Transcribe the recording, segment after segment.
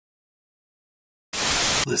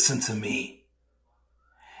Listen to me.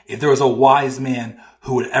 If there was a wise man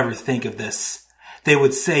who would ever think of this, they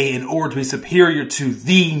would say in order to be superior to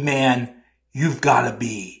the man, you've got to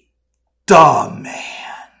be the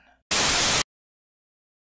man.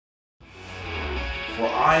 For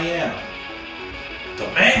I am the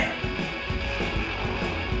man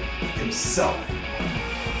himself.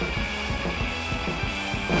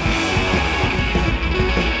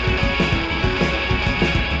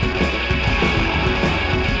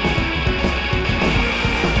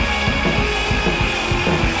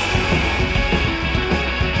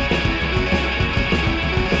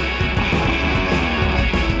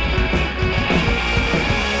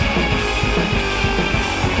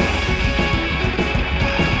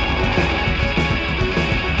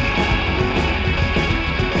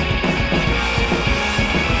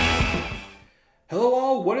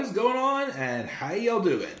 How y'all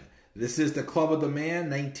doing? This is the Club of the Man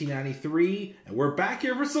 1993, and we're back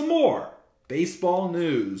here for some more baseball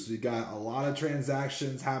news. We got a lot of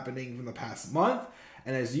transactions happening from the past month,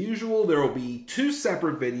 and as usual, there will be two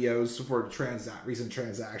separate videos for recent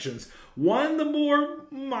transactions. One, the more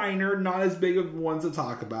minor, not as big of ones to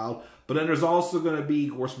talk about, but then there's also going to be,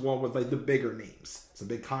 of course, one with like the bigger names, some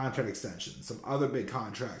big contract extensions, some other big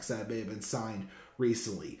contracts that may have been signed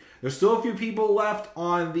recently. There's still a few people left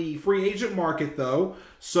on the free agent market, though,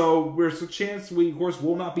 so there's a chance we, of course,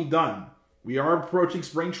 will not be done. We are approaching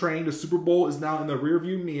spring training. The Super Bowl is now in the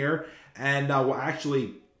rearview mirror, and well,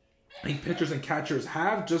 actually, I think pitchers and catchers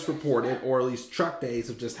have just reported, or at least truck days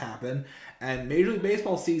have just happened, and Major League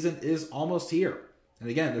Baseball season is almost here.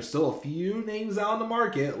 And again, there's still a few names out in the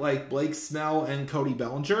market, like Blake Snell and Cody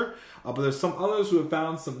Bellinger, but there's some others who have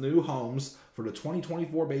found some new homes for the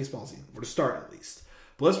 2024 baseball season, or to start at least.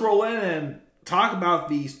 But let's roll in and talk about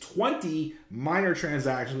these 20 minor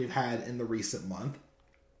transactions we've had in the recent month.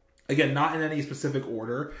 Again, not in any specific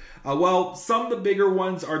order. Well, some of the bigger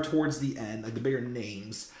ones are towards the end, like the bigger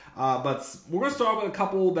names. But we're going to start with a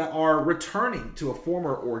couple that are returning to a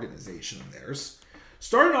former organization of theirs.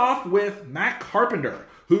 Starting off with Matt Carpenter,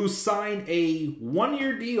 who signed a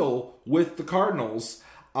one-year deal with the Cardinals.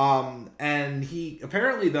 And he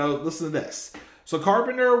apparently, though, listen to this. So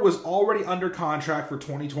Carpenter was already under contract for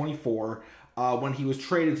 2024 when he was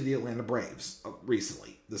traded to the Atlanta Braves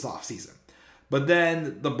recently, this offseason. But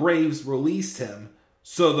then the Braves released him,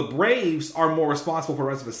 so the Braves are more responsible for the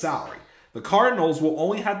rest of his salary. The Cardinals will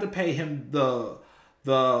only have to pay him the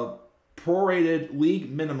prorated league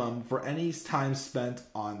minimum for any time spent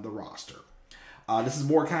on the roster. This is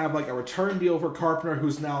more kind of like a return deal for Carpenter,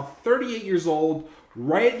 who's now 38 years old,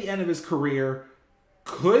 right at the end of his career.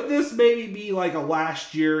 Could this maybe be like a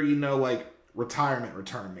last year, like retirement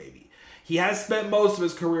return maybe? He has spent most of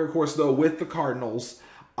his career, of course, though, with the Cardinals.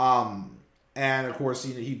 And, of course,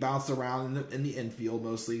 he bounced around in the infield,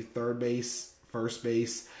 mostly third base, first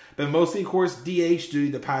base. But mostly, of course, DH duty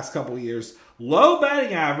the past couple of years. Low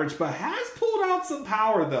batting average, but has pulled out some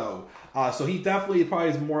power, though. So he definitely probably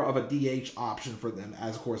is more of a DH option for them,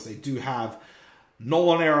 as, of course, they do have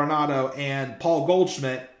Nolan Arenado and Paul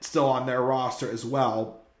Goldschmidt still on their roster as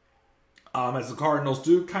well. As the Cardinals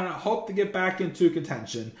do kind of hope to get back into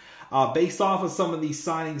contention. Based off of some of these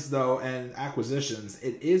signings, though, and acquisitions,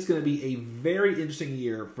 it is going to be a very interesting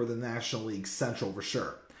year for the National League Central for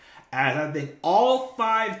sure. As I think all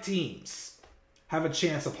 5 teams have a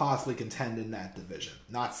chance to possibly contend in that division.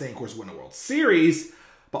 Not saying, of course, win a World Series,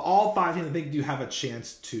 but all 5 teams I think do have a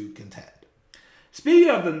chance to contend. Speaking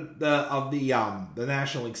of the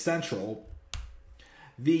National League Central,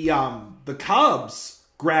 the Cubs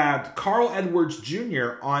grabbed Carl Edwards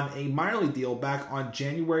Jr. on a minor league deal back on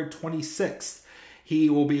January 26th. He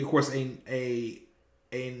will be, of course, a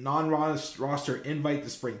non-roster invite to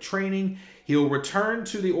spring training. He will return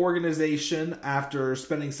to the organization after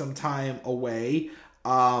spending some time away.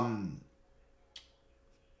 I'm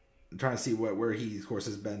trying to see where he, of course,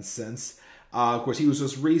 has been since. Of course, he was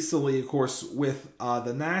just recently, of course, with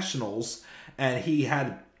the Nationals, and he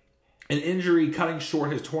had an injury cutting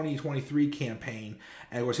short his 2023 campaign.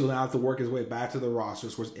 And, of course, he will now have to work his way back to the roster.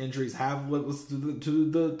 Of course, injuries have led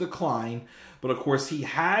to the decline. But, of course, he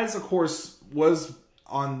has, of course, was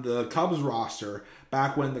on the Cubs roster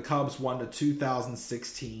back when the Cubs won the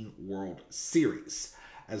 2016 World Series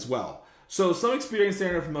as well. So, some experience there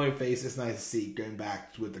and a familiar face. It's nice to see going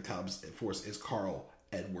back with the Cubs, of course, is Carl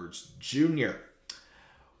Edwards Jr.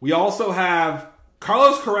 We also have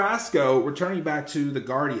Carlos Carrasco returning back to the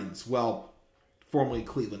Guardians. Well, formerly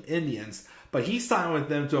Cleveland Indians. But he signed with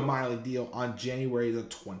them to a minor league deal on January the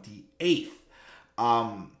 28th.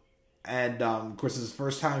 And, of course, this is the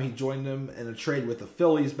first time he joined them in a trade with the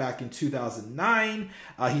Phillies back in 2009.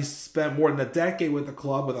 He spent more than a decade with the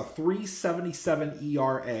club with a 3.77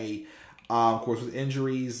 ERA. Of course, with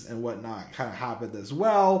injuries and whatnot kind of happened as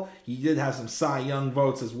well. He did have some Cy Young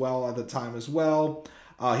votes as well at the time as well.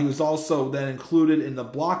 He was also then included in the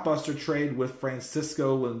blockbuster trade with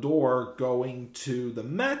Francisco Lindor going to the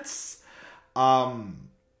Mets.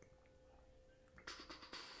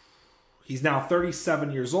 He's now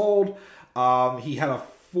 37 years old. He had a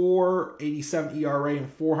 4.87 ERA and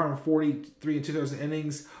 443 and 2,000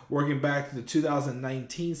 innings working back to the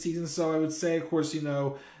 2019 season. So I would say, of course,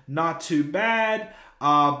 not too bad.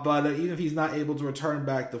 But even if he's not able to return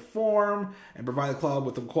back to form and provide the club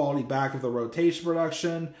with the quality back of the rotation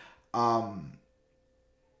production,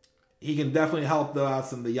 he can definitely help out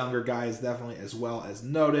some of the younger guys, definitely as well as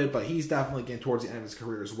noted. But he's definitely getting towards the end of his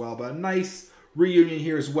career as well. But a nice reunion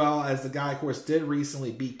here as well, as the guy, of course, did recently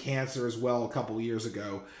beat cancer as well a couple years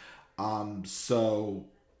ago. So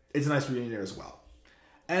it's a nice reunion there as well.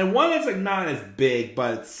 And one that's not as big,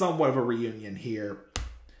 but somewhat of a reunion here,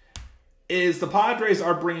 is the Padres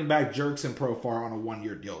are bringing back Jurickson Profar on a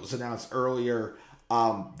one-year deal. It was announced earlier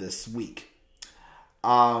this week.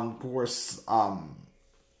 Of course,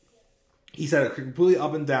 he's had a completely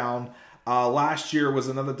up and down. Last year was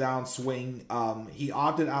another downswing. He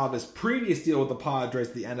opted out of his previous deal with the Padres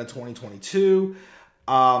at the end of 2022.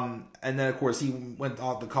 And then, of course, he went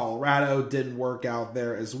off to Colorado. Didn't work out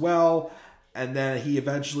there as well. And then he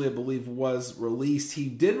eventually, I believe, was released. He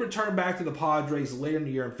did return back to the Padres later in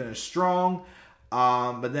the year and finish strong.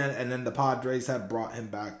 But then the Padres have brought him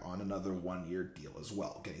back on another one-year deal as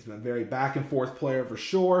well. Okay, he's been a very back-and-forth player for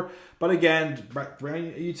sure. But again,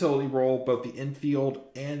 bringing a utility role, both the infield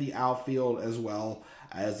and the outfield as well,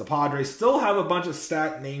 as the Padres still have a bunch of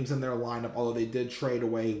stacked names in their lineup, although they did trade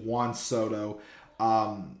away Juan Soto.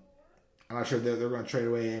 I'm not sure they're going to trade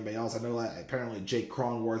away anybody else. I know that apparently Jake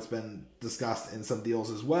Cronenworth's been discussed in some deals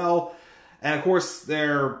as well. And, of course,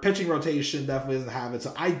 their pitching rotation definitely doesn't have it.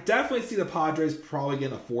 So I definitely see the Padres probably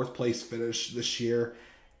getting a fourth-place finish this year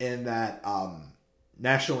in that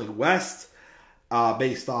National League West,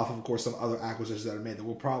 based off of course, some other acquisitions that are made that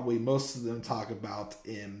we'll probably most of them talk about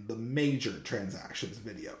in the major transactions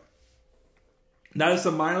video. Now, there's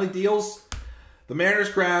some minor league deals. The Mariners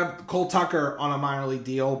grabbed Cole Tucker on a minor league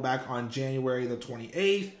deal back on January the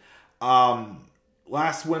 28th.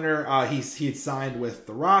 Last winter, he had signed with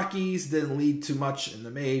the Rockies. Didn't lead too much in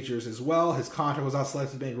the majors as well. His contract was not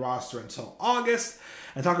selected to the main roster until August.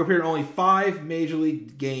 And Tucker appeared in only 5 major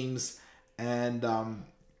league games. And,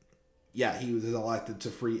 he was elected to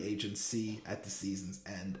free agency at the season's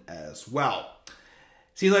end as well.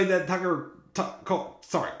 Seems like that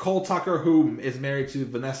Cole Tucker, who is married to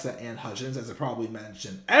Vanessa Ann Hudgens, as I probably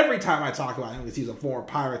mentioned every time I talk about him, because he's a former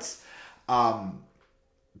Pirates top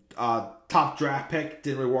draft pick.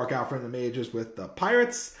 Didn't really work out for him in the majors with the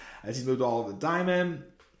Pirates, as he moved all of the Diamond.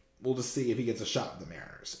 We'll just see if he gets a shot with the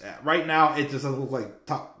Mariners. Right now, it just doesn't look like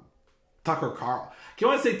Tucker Carl. I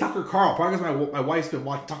can't want to say Tucker Carl, probably because my wife's been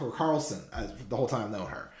watching Tucker Carlson the whole time I've known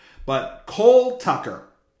her. But Cole Tucker.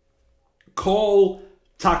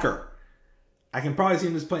 I can probably see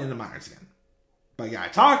him just playing in the minors again. But yeah, I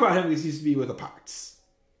talk about him because he used to be with the Pirates.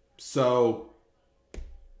 So,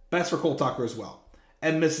 best for Cole Tucker as well.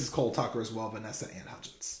 And Mrs. Cole Tucker as well, Vanessa Ann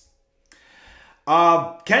Hudgens.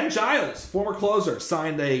 Ken Giles, former closer,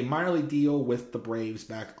 signed a minor league deal with the Braves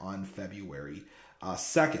back on February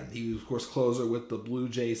 2nd. He was, of course, closer with the Blue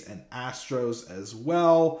Jays and Astros as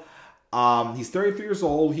well. He's 33 years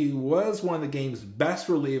old. He was one of the game's best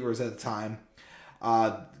relievers at the time.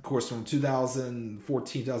 Of course, from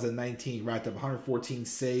 2014, 2019, racked up 114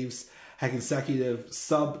 saves, had consecutive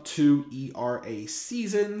sub-2 ERA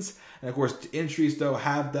seasons. And, of course, injuries, though,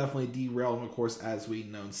 have definitely derailed him, of course, as we've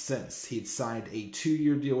known since. He had signed a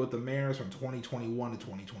 2-year deal with the Mariners from 2021 to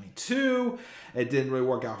 2022. It didn't really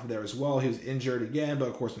work out for there as well. He was injured again, but,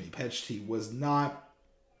 of course, when he pitched, he was not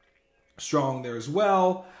strong there as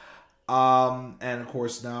well. And of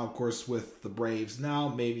course now, with the Braves now,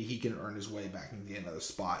 maybe he can earn his way back into another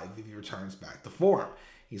spot if he returns back to form.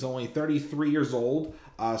 He's only 33 years old,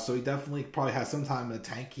 so he definitely probably has some time in the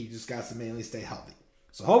tank. He just got to mainly stay healthy.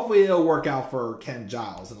 So hopefully it'll work out for Ken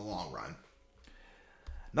Giles in the long run.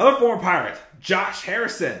 Another former Pirate, Josh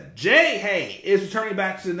Harrison. Hay is returning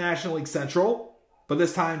back to the National League Central, but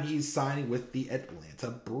this time he's signing with the Atlanta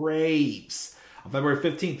Braves. On February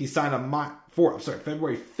 15th, he signed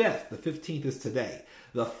February 5th. The 15th is today.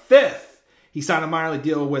 The 5th, he signed a minor league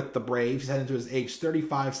deal with the Braves. He's heading into his age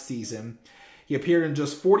 35 season. He appeared in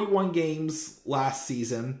just 41 games last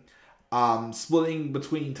season, splitting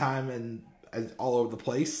between time and all over the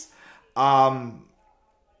place. More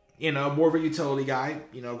of a utility guy.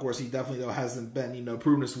 Of course, he definitely, though, hasn't been,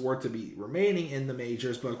 proven his worth to be remaining in the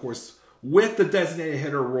majors. But, of course, with the designated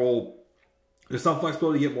hitter role, there's some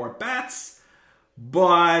flexibility to get more bats.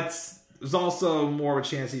 But there's also more of a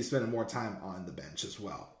chance he's spending more time on the bench as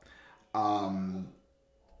well. Of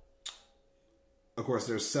course,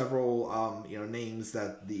 there's several, names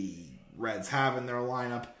that the Reds have in their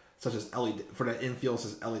lineup, such as for the infield,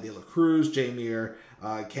 such as Ellie De La Cruz, Jamier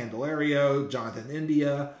Candelario, Jonathan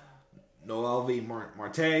India, Noelvi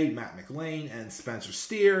Marte, Matt McLean, and Spencer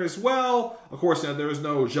Steer as well. Of course, there is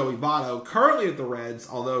no Joey Votto currently at the Reds,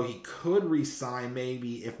 although he could re-sign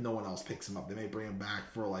maybe if no one else picks him up. They may bring him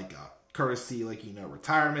back for like a courtesy,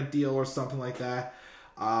 retirement deal or something like that.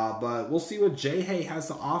 But we'll see what J-Hay has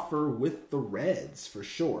to offer with the Reds for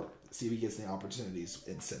sure. See if he gets any opportunities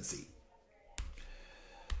in Cincy.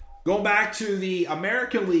 Going back to the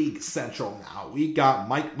American League Central now, we got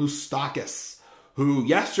Mike Moustakas, who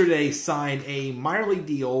yesterday signed a minor league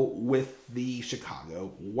deal with the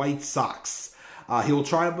Chicago White Sox. He will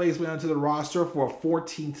try to make his way onto the roster for a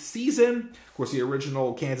 14th season. Of course, the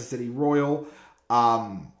original Kansas City Royal,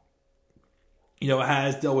 has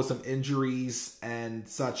dealt with some injuries and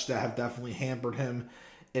such that have definitely hampered him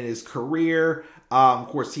in his career. Of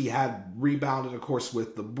course, he had rebounded, of course,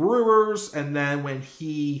 with the Brewers. And then when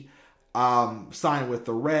he signed with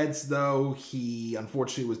the Reds, though, he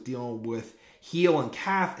unfortunately was dealing with heel and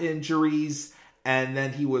calf injuries, and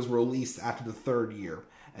then he was released after the third year.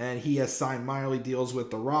 And he has signed minor league deals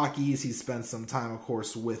with the Rockies. He spent some time, of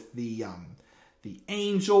course, with the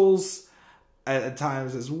Angels at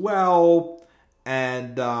times as well.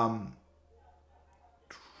 And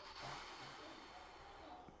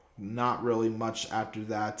not really much after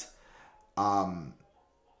that.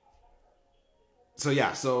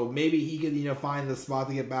 So maybe he could, find the spot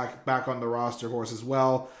to get back on the roster, of course, as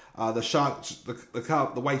well.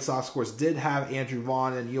 The White Sox, of course, did have Andrew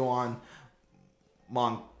Vaughn and Yohan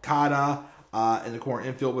Moncada in the core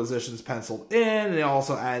infield positions penciled in. And they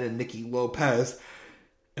also added Nicky Lopez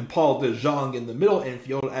and Paul DeJong in the middle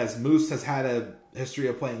infield, as Moose has had a history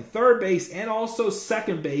of playing third base and also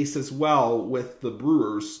second base as well with the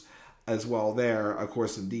Brewers as well there, of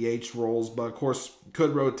course, in DH roles, but of course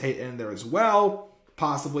could rotate in there as well.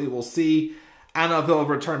 Possibly, we'll see. I don't know if he'll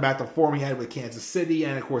return back to form he had with Kansas City,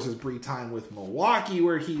 and of course his brief time with Milwaukee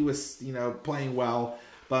where he was, playing well.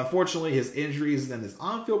 But unfortunately, his injuries and his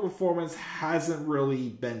on-field performance hasn't really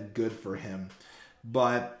been good for him.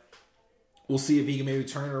 But we'll see if he can maybe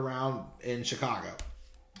turn it around in Chicago.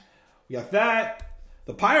 We got that.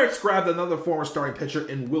 The Pirates grabbed another former starting pitcher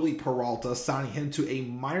in Wily Peralta, signing him to a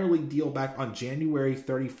minor league deal back on January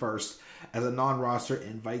 31st as a non-roster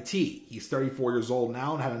invitee. He's 34 years old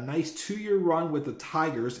now and had a nice 2-year run with the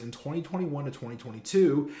Tigers in 2021 to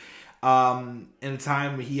 2022. In a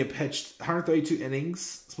time he had pitched 132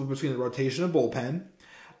 innings, split between the rotation and bullpen.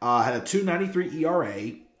 Had a 2.93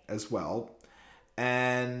 ERA as well.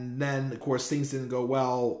 And then, of course, things didn't go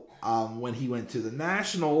well when he went to the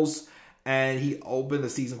Nationals. And he opened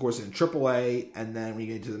the season, of course, in AAA. And then when he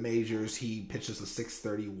get into the majors, he pitches a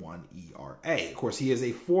 6.31 ERA. Of course, he is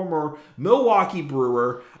a former Milwaukee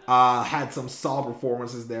Brewer. Had some solid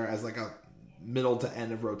performances there as like a middle to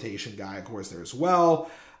end of rotation guy, of course, there as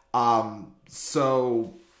well. I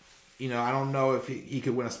don't know if he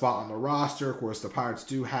could win a spot on the roster. Of course, the Pirates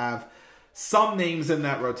do have some names in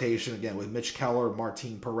that rotation, again, with Mitch Keller,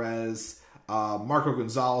 Martin Perez, Marco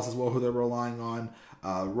Gonzalez as well, who they're relying on,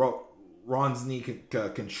 Ronzny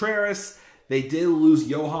Contreras. They did lose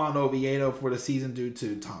Johan Oviedo for the season due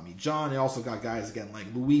to Tommy John. They also got guys, again, like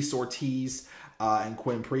Luis Ortiz and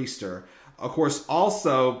Quinn Priester. Of course,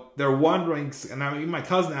 also, they're wondering, and my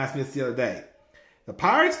cousin asked me this the other day, the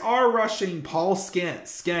Pirates are rushing Paul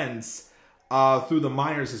Skens through the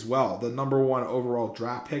minors as well, the number 1 overall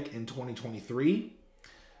draft pick in 2023.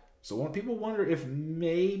 So when people wonder if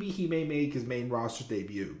maybe he may make his main roster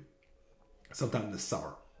debut sometime this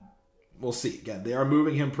summer. We'll see. Again, they are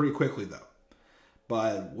moving him pretty quickly, though.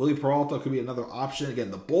 But Wily Peralta could be another option.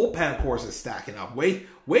 Again, the bullpen, of course, is stacking up. Wait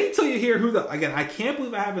till you hear again, I can't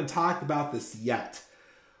believe I haven't talked about this yet.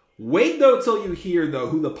 Wait, though, till you hear, though,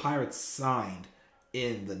 who the Pirates signed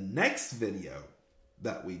in the next video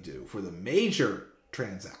that we do for the major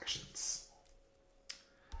transactions.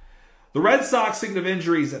 The Red Sox, thinking of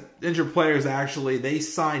injured players, actually, they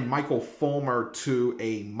signed Michael Fulmer to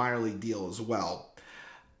a minor league deal as well.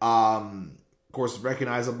 Of course,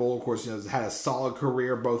 recognizable. Of course, has had a solid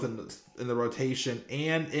career both in the rotation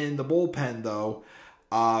and in the bullpen. Though,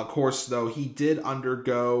 of course, though he did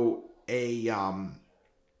undergo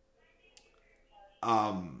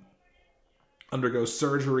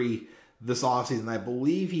surgery this offseason. I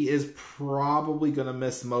believe he is probably going to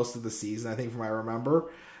miss most of the season, I think, from what I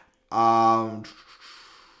remember.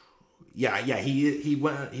 He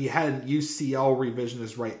had UCL revision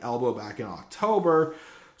his right elbow back in October.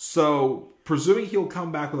 So, presuming he'll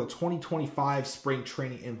come back with a 2025 spring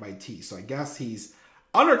training invitee. So, I guess he's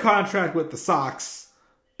under contract with the Sox,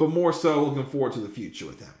 but more so looking forward to the future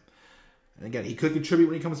with him. And again, he could contribute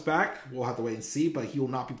when he comes back. We'll have to wait and see, but he will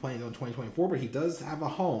not be playing in 2024. But he does have a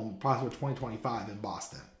home, possibly 2025 in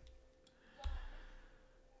Boston.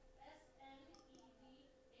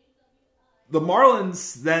 The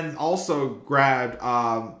Marlins then also grabbed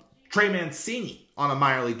Trey Mancini on a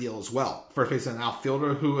minor league deal as well. First baseman and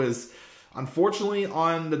outfielder who is unfortunately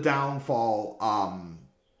on the downfall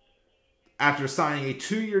after signing a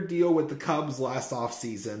 2-year deal with the Cubs last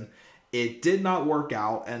offseason. It did not work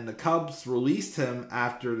out, and the Cubs released him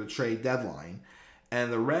after the trade deadline.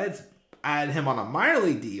 And the Reds added him on a minor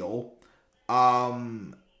league deal,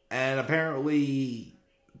 and apparently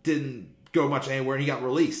didn't go much anywhere, and he got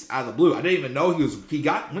released out of the blue. I didn't even know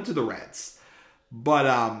went to the Reds.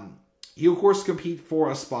 But he, of course, compete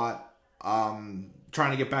for a spot,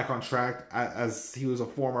 trying to get back on track, as he was a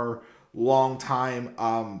former long-time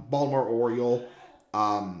Baltimore Oriole.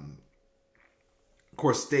 Of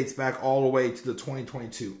course, dates back all the way to the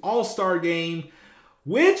 2022 All-Star Game,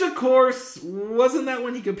 which, of course, wasn't that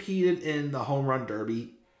when he competed in the Home Run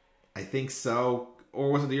Derby? I think so.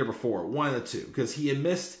 Or was it the year before? One of the two. Because he had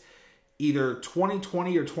missed either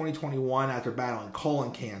 2020 or 2021 after battling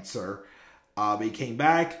colon cancer. But he came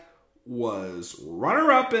back, was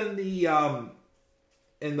runner-up in the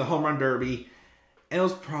Home Run Derby, and it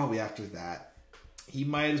was probably after that. He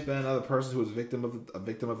might have been another person who was a victim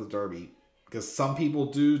of the Derby. Because some people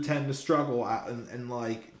do tend to struggle and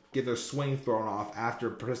like get their swing thrown off after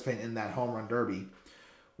participating in that Home Run Derby,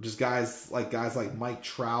 which is guys like Mike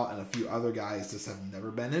Trout and a few other guys just have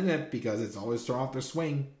never been in it because it's always thrown off their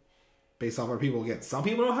swing based on where people get. Some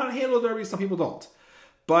people know how to handle the Derby, some people don't.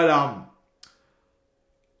 But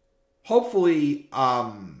hopefully,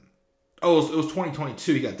 it was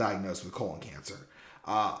 2022 he got diagnosed with colon cancer.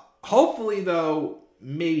 Hopefully, though,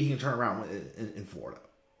 maybe he can turn around in Florida.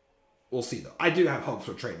 We'll see, though. I do have hopes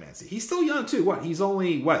for Trey Mancini. He's still young, too. He's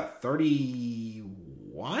only,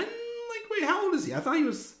 31? Wait, how old is he? I thought he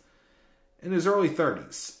was in his early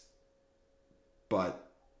 30s. But,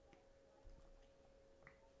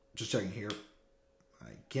 just checking here. I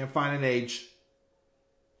can't find an age.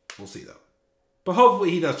 We'll see, though. But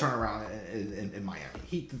hopefully he does turn around in Miami.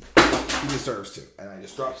 He deserves to. And I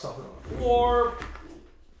just dropped something on the floor.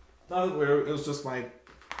 Nothing weird. It was just my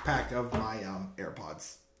pack of my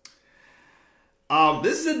AirPods.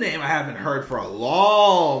 This is a name I haven't heard for a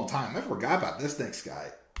long time. I forgot about this next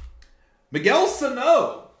guy. Miguel Sane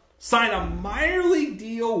signed a minor league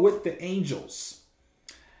deal with the Angels.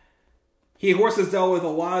 He, of course, has dealt with a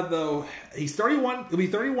lot, though. He's 31. He'll be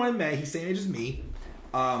 31 in May. He's the same age as me.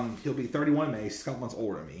 He'll be 31 in May. He's a couple months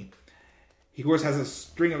older than me. He, of course, has a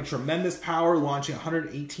string of tremendous power, launching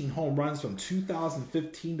 118 home runs from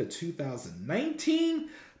 2015 to 2019.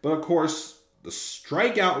 But, of course, the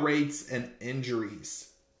strikeout rates and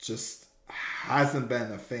injuries just hasn't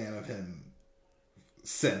been a fan of him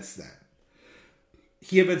since then.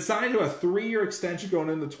 He had been signed to a 3-year extension going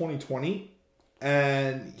into 2020,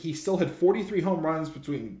 and he still had 43 home runs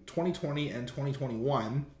between 2020 and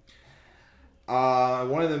 2021.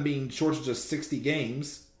 One of them being short of just 60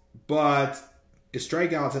 games, but his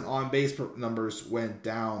strikeouts and on-base numbers went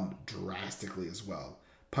down drastically as well.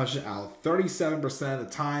 Punching out 37% of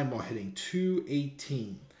the time while hitting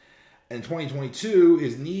 .218. In 2022,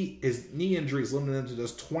 his knee injuries limited him to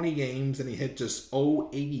just 20 games, and he hit just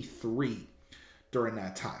 .083 during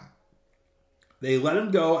that time. They let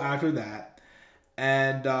him go after that,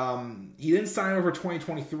 and he didn't sign over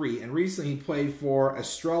 2023. And recently, he played for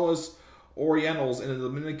Estrellas Orientals in the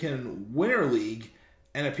Dominican Winter League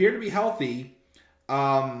and appeared to be healthy.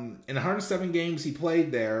 In 107 games he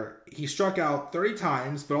played there, he struck out 30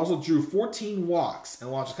 times, but also drew 14 walks and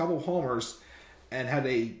launched a couple of homers and had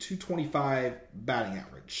a .225 batting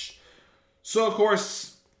average. So, of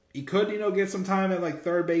course, he could, get some time at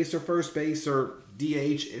third base or first base or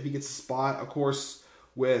DH if he gets a spot. Of course,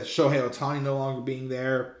 with Shohei Ohtani no longer being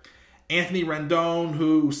there. Anthony Rendon,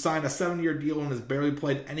 who signed a 7-year deal and has barely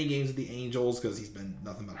played any games with the Angels because he's been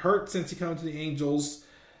nothing but hurt since he came to the Angels.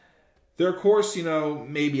 There, of course,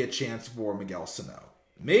 maybe a chance for Miguel Sane.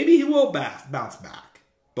 Maybe he will bounce back,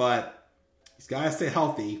 but he's got to stay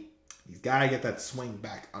healthy. He's got to get that swing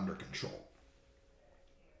back under control.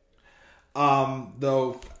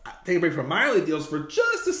 Though, take a break from minor league deals for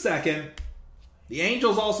just a second. The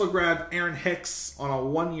Angels also grabbed Aaron Hicks on a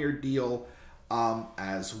 1-year deal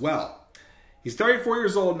as well. He's 34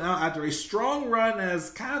 years old now after a strong run as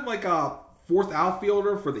kind of like a fourth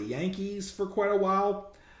outfielder for the Yankees for quite a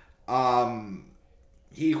while.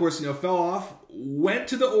 He, of course, fell off, went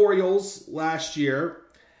to the Orioles last year,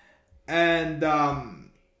 and,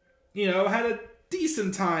 had a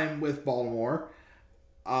decent time with Baltimore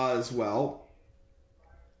as well.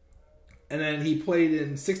 And then he played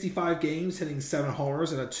in 65 games, hitting 7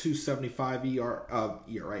 homers and a 2.75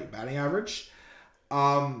 ERA batting average.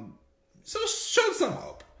 So showed some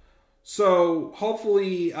hope. So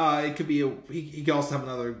hopefully it could be he could also have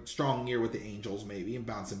another strong year with the Angels maybe and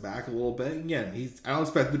bouncing back a little bit. Again, I don't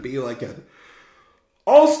expect him to be like an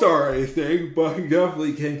all-star or anything, but he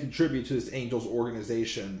definitely can contribute to this Angels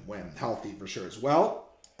organization when healthy for sure as well.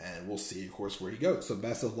 And we'll see, of course, where he goes. So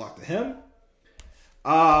best of luck to him.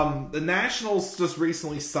 The Nationals just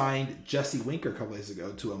recently signed Jesse Winker a couple days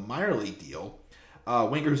ago to a minor league deal.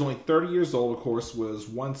 Winker, who's only 30 years old, of course, was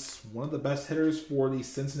once one of the best hitters for the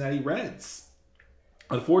Cincinnati Reds.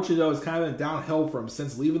 Unfortunately, though, it's kind of been downhill for him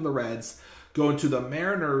since leaving the Reds, going to the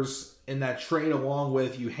Mariners in that trade along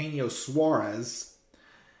with Eugenio Suarez.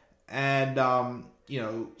 And,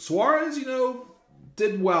 Suarez,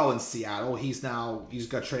 did well in Seattle. He's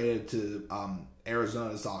got traded to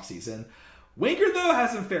Arizona this offseason. Winker, though,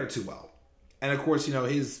 hasn't fared too well. And, of course,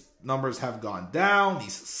 his numbers have gone down.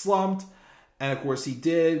 He's slumped. And, of course, he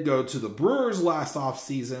did go to the Brewers last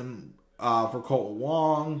offseason for Colton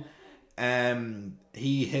Wong. And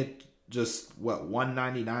he hit just,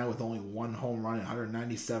 199 with only 1 home run in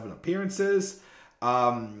 197 appearances.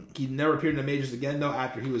 He never appeared in the majors again, though,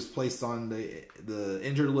 after he was placed on the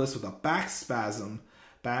injured list with a back spasm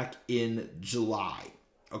back in July.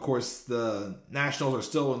 Of course, the Nationals are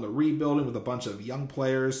still in the rebuilding with a bunch of young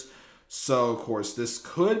players. So, of course, this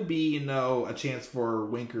could be, a chance for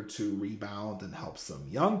Winker to rebound and help some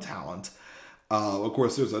young talent. Of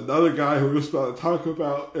course, there's another guy who we're just about to talk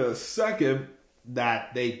about in a second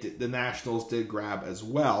that the Nationals did grab as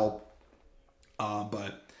well.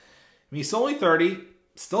 But, he's only 30,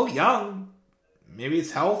 still young. Maybe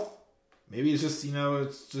it's health. Maybe it's just,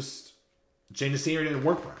 it's just change of scenery didn't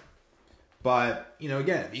work for him. But,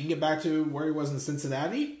 again, if you can get back to where he was in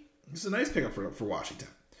Cincinnati, it's a nice pickup for Washington.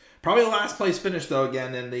 Probably the last place finish, though,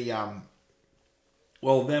 again, in the, them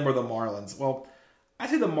or the Marlins. Well, I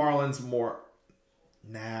think the Marlins more,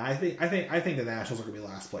 I think the Nationals are going to be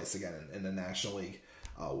last place again in the National League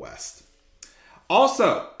West.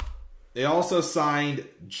 Also, they also signed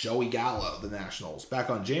Joey Gallo, the Nationals, back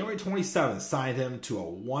on January 27th, signed him to a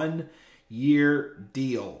 1-year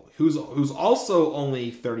deal, who's also only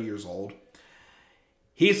 30 years old.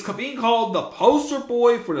 He's being called the poster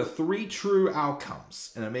boy for the 3 true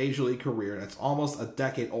outcomes in a major league career that's almost a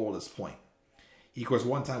decade old at this point. He, of course,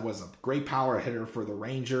 one time was a great power hitter for the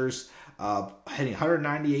Rangers, hitting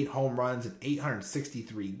 198 home runs in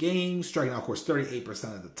 863 games, striking out, of course,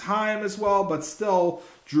 38% of the time as well, but still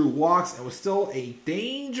drew walks and was still a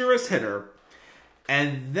dangerous hitter.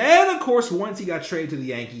 And then, of course, once he got traded to the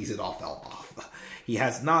Yankees, it all fell off. He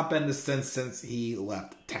has not been the since he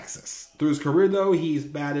left Texas. Through his career, though, he's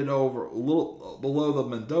batted over a little below the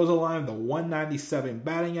Mendoza line, the 197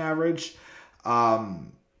 batting average. Of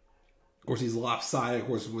course, he's lopsided, of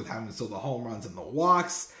course, with having still the home runs and the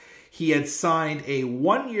walks. He had signed a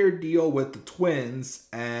 1-year deal with the Twins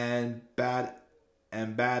and batted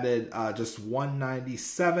just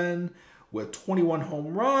 197 with 21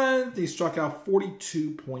 home runs. He struck out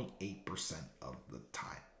 42.8% of the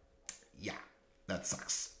time. Yeah, that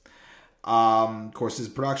sucks. Of course, his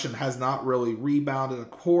production has not really rebounded,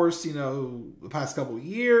 of course, the past couple of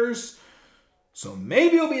years. So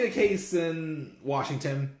maybe it'll be the case in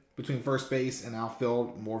Washington between first base and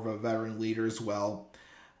outfield, more of a veteran leader as well.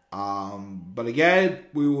 But again,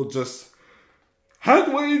 we will just have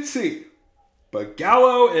to wait and see. But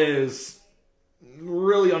Gallo is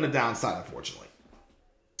really on the downside, unfortunately.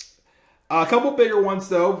 A couple bigger ones,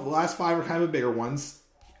 though. The last 5 are kind of bigger ones.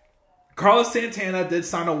 Carlos Santana did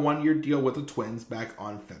sign a 1-year deal with the Twins back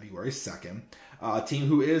on February 2nd. A team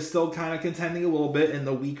who is still kind of contending a little bit in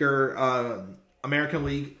the weaker American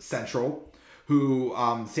League Central, who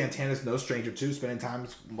Santana's no stranger to, spending time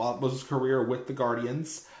most of his career with the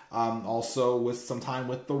Guardians, also with some time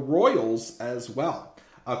with the Royals as well.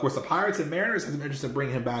 Of course, the Pirates and Mariners has been interested in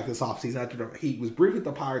bringing him back this offseason after he was briefed with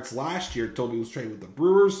the Pirates last year, told he was traded with the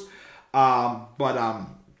Brewers. Of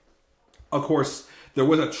course, there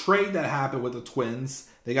was a trade that happened with the Twins.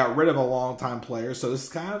 They got rid of a longtime player, so this is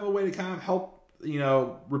kind of a way to kind of help,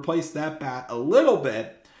 replace that bat a little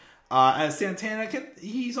bit. As Santana,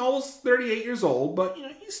 he's almost 38 years old, but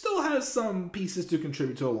he still has some pieces to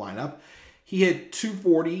contribute to a lineup. He hit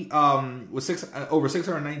 240 with over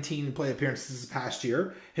 619 play appearances this past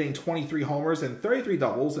year, hitting 23 homers and 33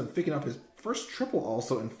 doubles, and picking up his first triple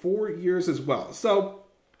also in 4 years as well. So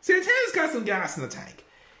Santana's got some gas in the tank.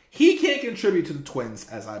 He can't contribute to the Twins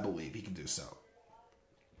as I believe he can do so.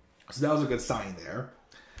 So that was a good sign there.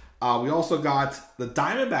 We also got the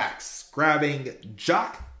Diamondbacks grabbing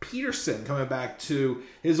Jock Pederson coming back to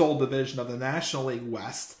his old division of the National League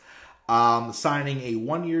West, signing a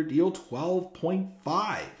one-year deal,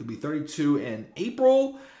 12.5. He'll be 32 in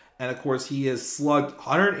April, and of course he has slugged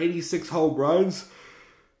 186 home runs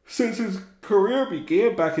since his career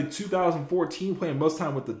began back in 2014, playing most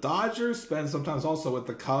time with the Dodgers, spent sometimes also with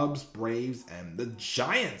the Cubs, Braves, and the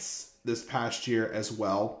Giants this past year as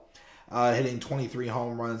well, hitting 23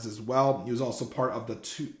 home runs as well. He was also part of the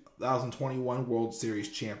 2021 World Series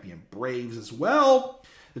champion Braves as well.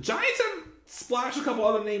 The Giants have splashed a couple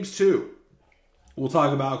other names too. We'll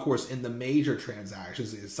talk about, of course, in the major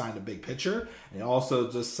transactions. They signed a big pitcher, and they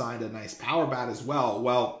also just signed a nice power bat as well.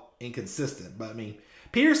 Well, inconsistent, but I mean,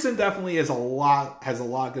 Pederson definitely has a lot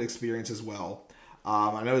of good experience as well.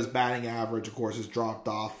 I know his batting average, of course, has dropped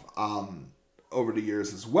off over the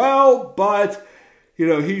years as well, but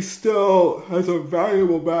he still has a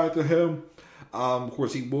valuable bat to him. Of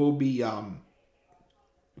course, he will be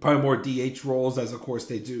probably more DH roles, as of course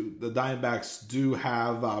they do. The Diamondbacks do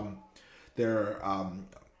have their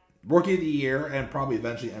Rookie of the Year and probably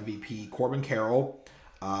eventually MVP Corbin Carroll,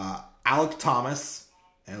 Alec Thomas,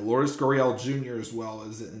 and Lourdes Gurriel Jr. as well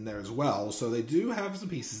is in there as well. So they do have some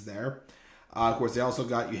pieces there. Of course, they also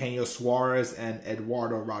got Eugenio Suarez and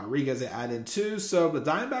Eduardo Rodriguez they added in too. So the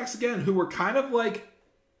Diamondbacks, again, who were kind of like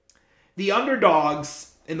the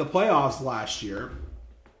underdogs in the playoffs last year,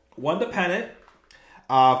 won the pennant,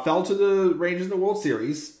 fell to the Rangers in the World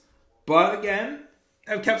Series, but again,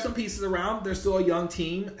 have kept some pieces around. They're still a young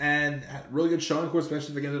team and had really good showing, of course, especially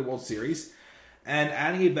if they get into the World Series. And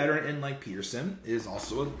adding a veteran in like Pederson is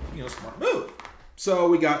also a smart move. So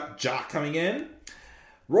we got Jock coming in.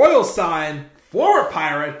 Royals sign former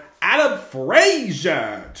Pirate Adam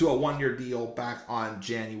Frazier to a one-year deal back on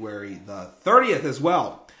January the 30th as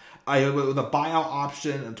well. With a buyout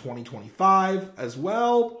option in 2025 as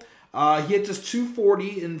well. He had just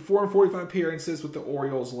 240 in 445 appearances with the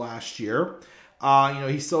Orioles last year.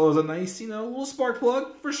 He still is a nice, little spark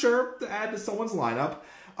plug for sure to add to someone's lineup.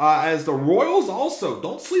 As the Royals also,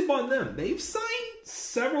 don't sleep on them. They've signed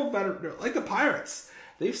several veteran, like the Pirates.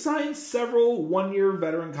 They've signed several one-year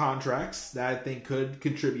veteran contracts that I think could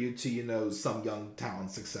contribute to, some young talent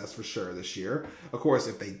success for sure this year. Of course,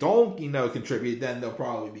 if they don't, contribute, then they'll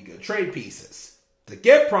probably be good trade pieces to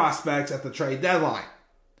get prospects at the trade deadline.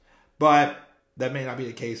 But that may not be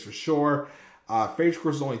the case for sure. Frazier, of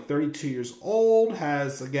course, is only 32 years old,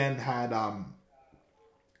 has, again, had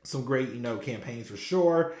some great, campaigns for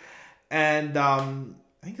sure. And I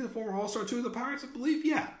think he's a former All-Star too of the Pirates, I believe.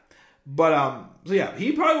 Yeah. But, so yeah,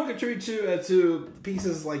 he probably will contribute to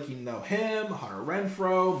pieces like, him, Hunter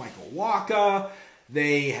Renfroe, Michael Wacha.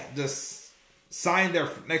 They just signed their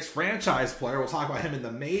next franchise player. We'll talk about him in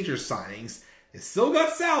the major signings. They still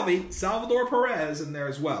got Salvador Perez in there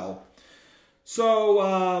as well. So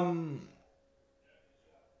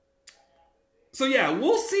yeah,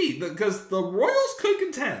 we'll see, because the Royals could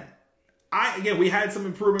contend. Again, we had some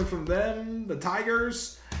improvement from them, the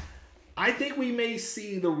Tigers. I think we may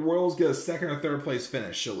see the Royals get a second or third place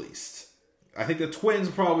finish at least. I think the Twins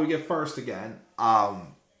will probably get first again.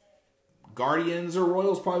 Guardians or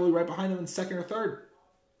Royals probably right behind them in second or third.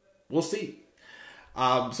 We'll see.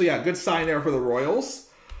 So yeah, good sign there for the Royals.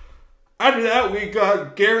 After that, we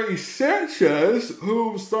got Gary Sanchez,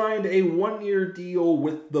 who signed a one-year deal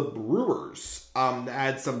with the Brewers to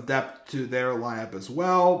add some depth to their lineup as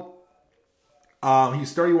well.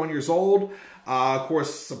 He's 31 years old. Of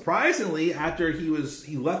course, surprisingly, after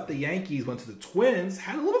he left the Yankees, went to the Twins,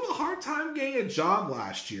 had a little bit of a hard time getting a job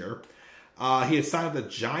last year. He had signed with the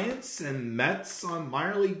Giants and Mets on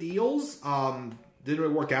minor league deals. Didn't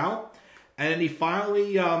really work out. And then he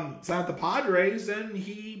finally signed with the Padres, and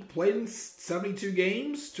he played in 72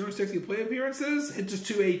 games, 260 play appearances, hit just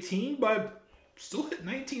 218, but still hit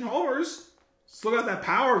 19 homers. Still got that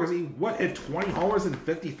power because he hit 20 homers in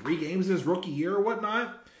 53 games in his rookie year or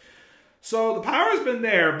whatnot. So the power has been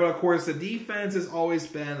there, but of course the defense has always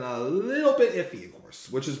been a little bit iffy, of course,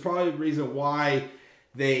 which is probably the reason why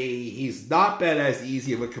he's not been as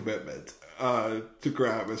easy of a commitment to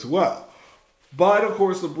grab as well. But of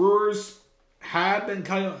course the Brewers had been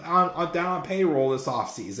kind of down on payroll this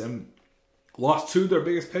offseason. Lost two of their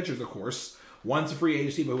biggest pitchers, of course. One's a free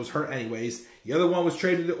agency, but was hurt anyways. The other one was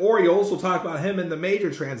traded to the Orioles. We'll talk about him in the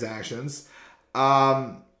major transactions.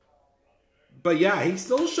 But yeah, he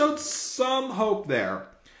still showed some hope there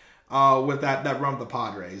with that run with the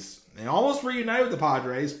Padres. They almost reunited with the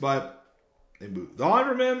Padres, but they moved on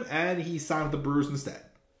from him, and he signed with the Brewers instead.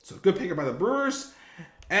 So good pickup by the Brewers.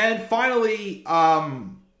 And finally, I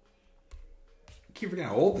keep forgetting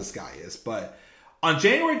how old this guy is, but on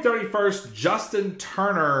January 31st, Justin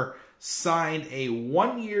Turner signed a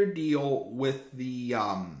 1-year deal with the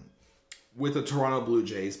Toronto Blue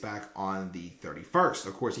Jays back on the 31st.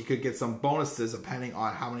 Of course, he could get some bonuses depending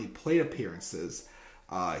on how many plate appearances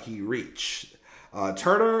he reached.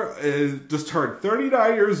 Turner just turned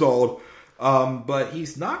 39 years old, but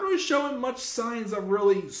he's not really showing much signs of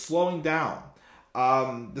really slowing down.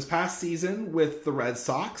 This past season with the Red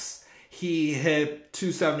Sox, he hit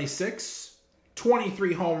 .276,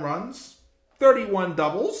 23 home runs, 31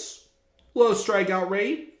 doubles, low strikeout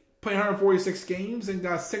rate, played 146 games, and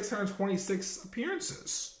got 626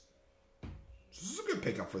 appearances. This is a good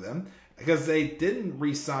pickup for them because they didn't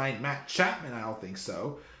re-sign Matt Chapman, I don't think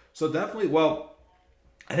so. So definitely, well,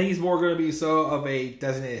 I think he's more going to be so of a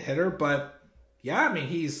designated hitter, but yeah, I mean,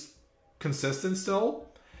 he's consistent still.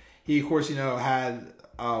 He, of course, had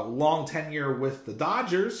a long tenure with the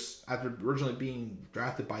Dodgers after originally being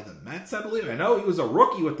drafted by the Mets, I believe. I know he was a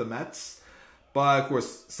rookie with the Mets, but, of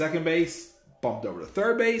course, second base, bumped over to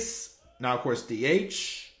third base. Now, of course,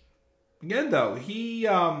 DH. Again, though, he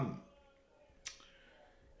definitely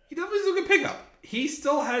is a good pickup. He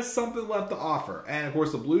still has something left to offer. And, of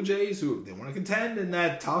course, the Blue Jays, who they want to contend in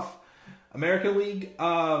that tough American League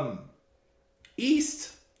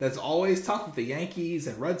East. That's always tough with the Yankees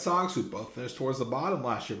and Red Sox, who both finished towards the bottom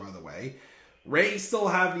last year, by the way. Rays still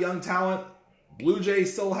have young talent. Blue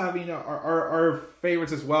Jays still have our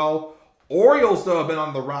favorites as well. Orioles, though, have been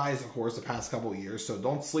on the rise, of course, the past couple of years, so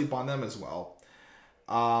don't sleep on them as well.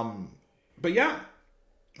 But yeah,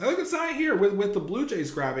 another good sign here with the Blue Jays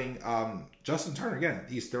grabbing Justin Turner. Again,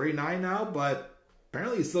 he's 39 now, but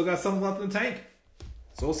apparently he's still got something left in the tank.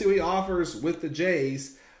 So we'll see what he offers with the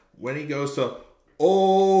Jays when he goes to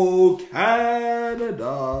Canada.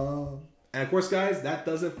 And of course, guys, that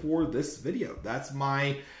does it for this video. That's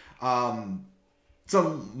my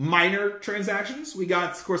some minor transactions. We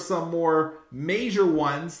got, of course, some more major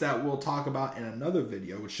ones that we'll talk about in another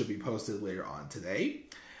video, which should be posted later on today.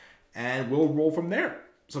 And we'll roll from there.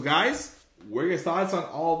 So, guys, what are your thoughts on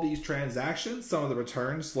all these transactions? Some of the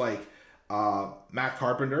returns, like Matt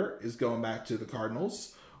Carpenter is going back to the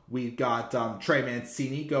Cardinals. We've got Trey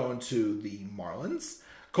Mancini going to the Marlins.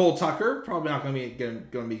 Cole Tucker, probably not going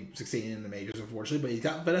to be succeeding in the majors, unfortunately, but he's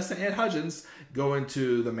got Vanessa and Hudgens going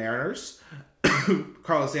to the Mariners.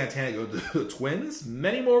 Carlos Santana going to the Twins.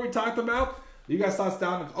 Many more we talked about. You guys thoughts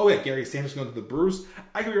down. Oh, yeah, Gary Sanders going to the Brewers.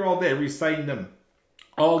 I could be here all day reciting them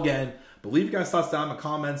all again. But leave your guys' thoughts down in the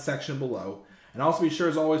comments section below. And also be sure,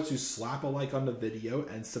 as always, to slap a like on the video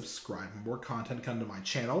and subscribe for more content coming to my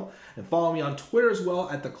channel. And follow me on Twitter as well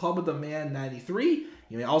at the Club of the Man 93.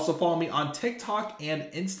 You may also follow me on TikTok and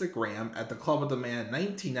Instagram at the Club of the Man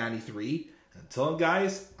 1993. Until then,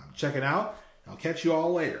 guys, I'm checking out. I'll catch you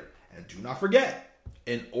all later. And do not forget,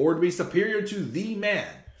 in order to be superior to the man,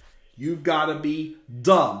 you've got to be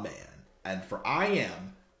the man. And for I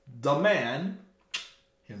am the man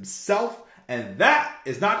himself. And that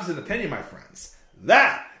is not just an opinion, my friends.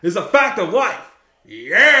 That is a fact of life.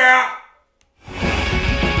 Yeah!